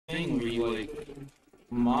thing where you like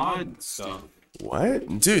mod stuff.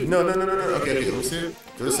 What? Dude, no. Okay, let me see it.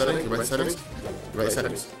 Go to settings, right settings. Right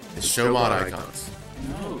settings. It's show mod icons.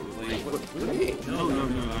 No, like, what? No.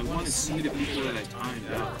 I want to see the people that I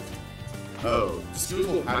timed out. Oh, just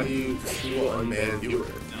Google, how do you Google unban viewer?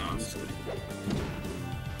 No, I'm just kidding.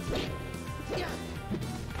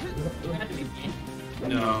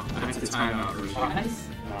 No, I have to time out first.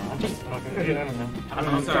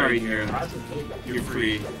 I'm sorry, Aaron. You're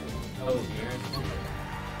free.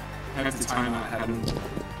 I have to time out. Having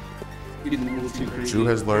getting a little too crazy. Drew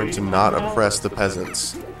has learned to not oppress the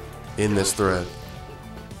peasants in this thread.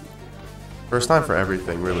 First time for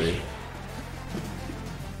everything, really.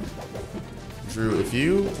 Drew, if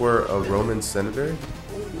you were a Roman senator,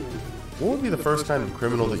 what would be the first kind of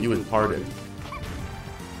criminal that you would pardon?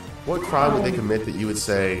 What crime would they commit that you would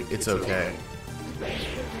say, it's okay?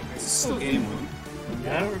 It's still game one.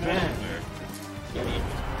 Never been.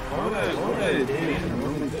 What would I do?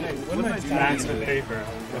 What would I do? Facts of paper.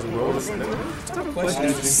 As a Roman senator?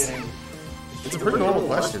 Questions. It's a pretty normal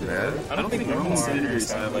question, man. I don't think Roman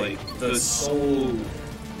senators have like the sole.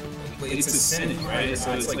 It's a senate, right?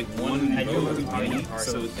 So it's like one vote of money.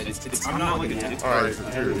 So it's I'm not like a dictator. Alright, so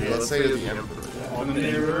Drew, let's say you're the emperor. I'm the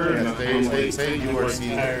emperor. Yeah, they say you are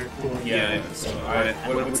Caesar. Yeah. So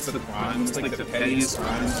what's the crime? What's like the pettiest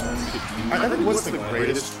crime someone could do? I think what's the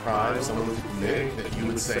greatest crime someone could commit that you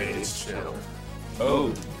would say is chill?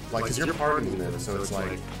 Oh, Like, because you're pardoning them, so it's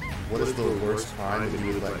like, what is the worst crime that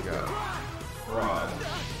you would let go? fraud.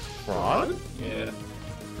 Fraud? Yeah.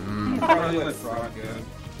 Probably let fraud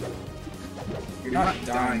go. You're not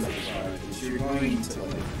dying for fraud, but you're going to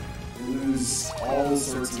like lose all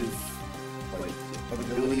sorts of like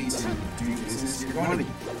ability to do business.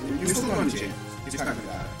 You're still going to jail. It's not gonna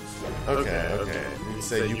die. Okay. You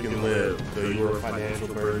say you can live, though you are a financial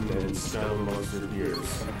burden and scum amongst your peers.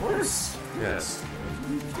 Of course. Yes.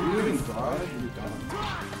 If you're doing fraud, you're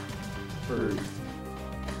done.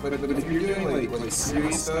 But if you're doing like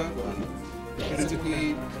serious stuff, like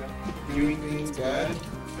physically doing things bad,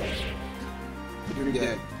 you're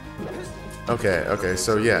dead. Okay,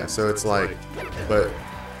 so yeah, so it's like, but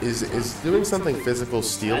is doing something physical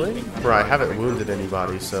stealing? Where I haven't wounded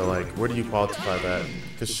anybody, so like, where do you qualify that?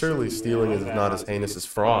 Because surely stealing is not as heinous as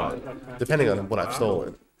fraud, depending on what I've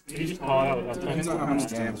stolen. Depends on how much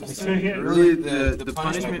damage. Really, the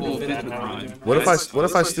punishment will fit the crime. What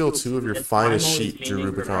if I steal 2 of your finest sheep, Drew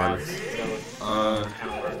Rubicon?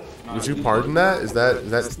 Would you pardon that? Is that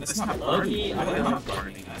That's not pardoning. I'm not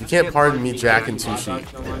pardoning that. you can't pardon me jacking 2 sheep?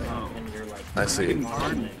 I see.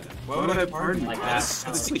 Why would I pardon you?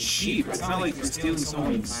 That's like sheep. It's not like you're stealing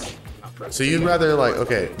someone's. So you'd rather like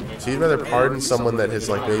so you'd rather pardon someone that has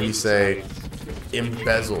like maybe say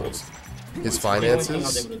embezzled his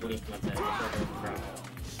finances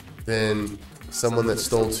than someone that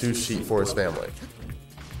stole 2 sheep for his family.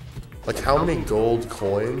 Like how many gold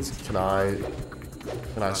coins can I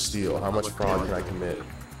steal? How much fraud can I commit?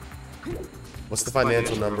 What's the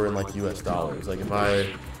financial number in like US dollars? Like if I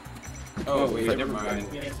Oh wait, never mind.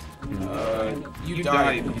 You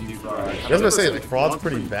die if you do fraud. I was gonna say like fraud's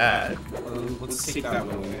pretty bad. Let's take that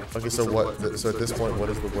one away. Okay, so so at this point, what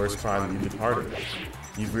is the worst crime that you could pardon?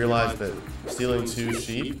 You've realized that stealing 2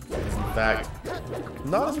 sheep is in fact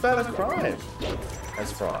not as bad a crime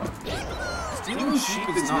as fraud. Stealing sheep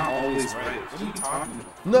is not always right. What are you talking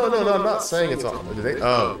about? No, I'm not saying it's all.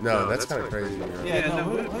 Oh, no, that's kind of crazy. Yeah, no,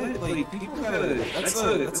 what? Like, people gotta,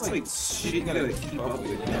 that's like shit you gotta keep up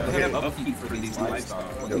with. You know, they have upkeep for these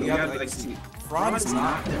livestock. Like, you gotta, like, see, fraud is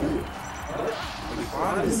not good. Like,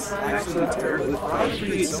 fraud is actually terrible. Fraud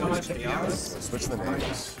creates so much chaos. Switch the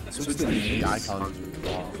names. Switch the names. The icons are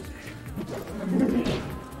wrong.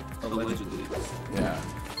 Allegedly. Yeah.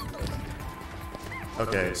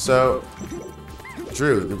 Okay, so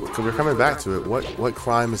Drew, we're coming back to it. What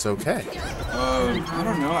crime is okay? I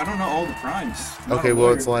don't know. I don't know all the crimes. Okay,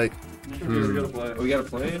 well it's like We gotta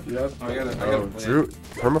play? Yep. I gotta play. Drew,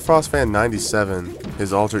 Permafrost Fan 97,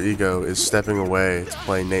 his alter ego is stepping away to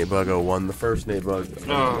play Nate Bug 01, the first Nate Bug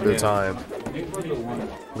of their time.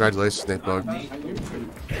 Congratulations, Nate Bug.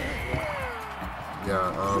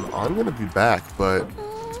 Yeah, I'm gonna be back, but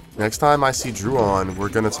next time I see Drew on, we're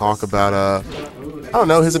gonna talk about I don't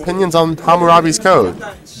know, his opinions on Hammurabi's Code.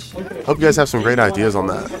 Hope you guys have some great ideas on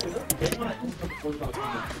that.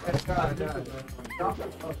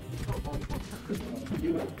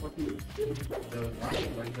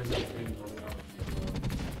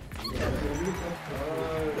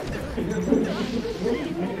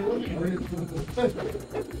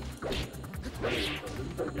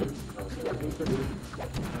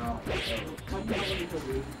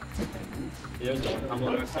 There's a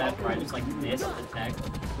combo set where I just like missed the tech.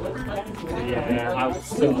 Yeah, I was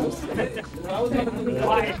so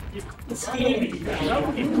quiet.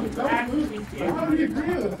 How do you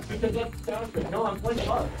agree with it? Because that's good. No, I'm playing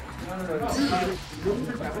hard.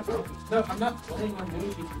 No, I'm not playing on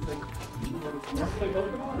Yoshi.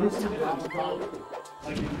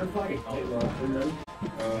 Like, you're playing.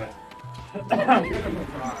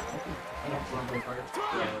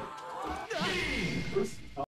 Yeah.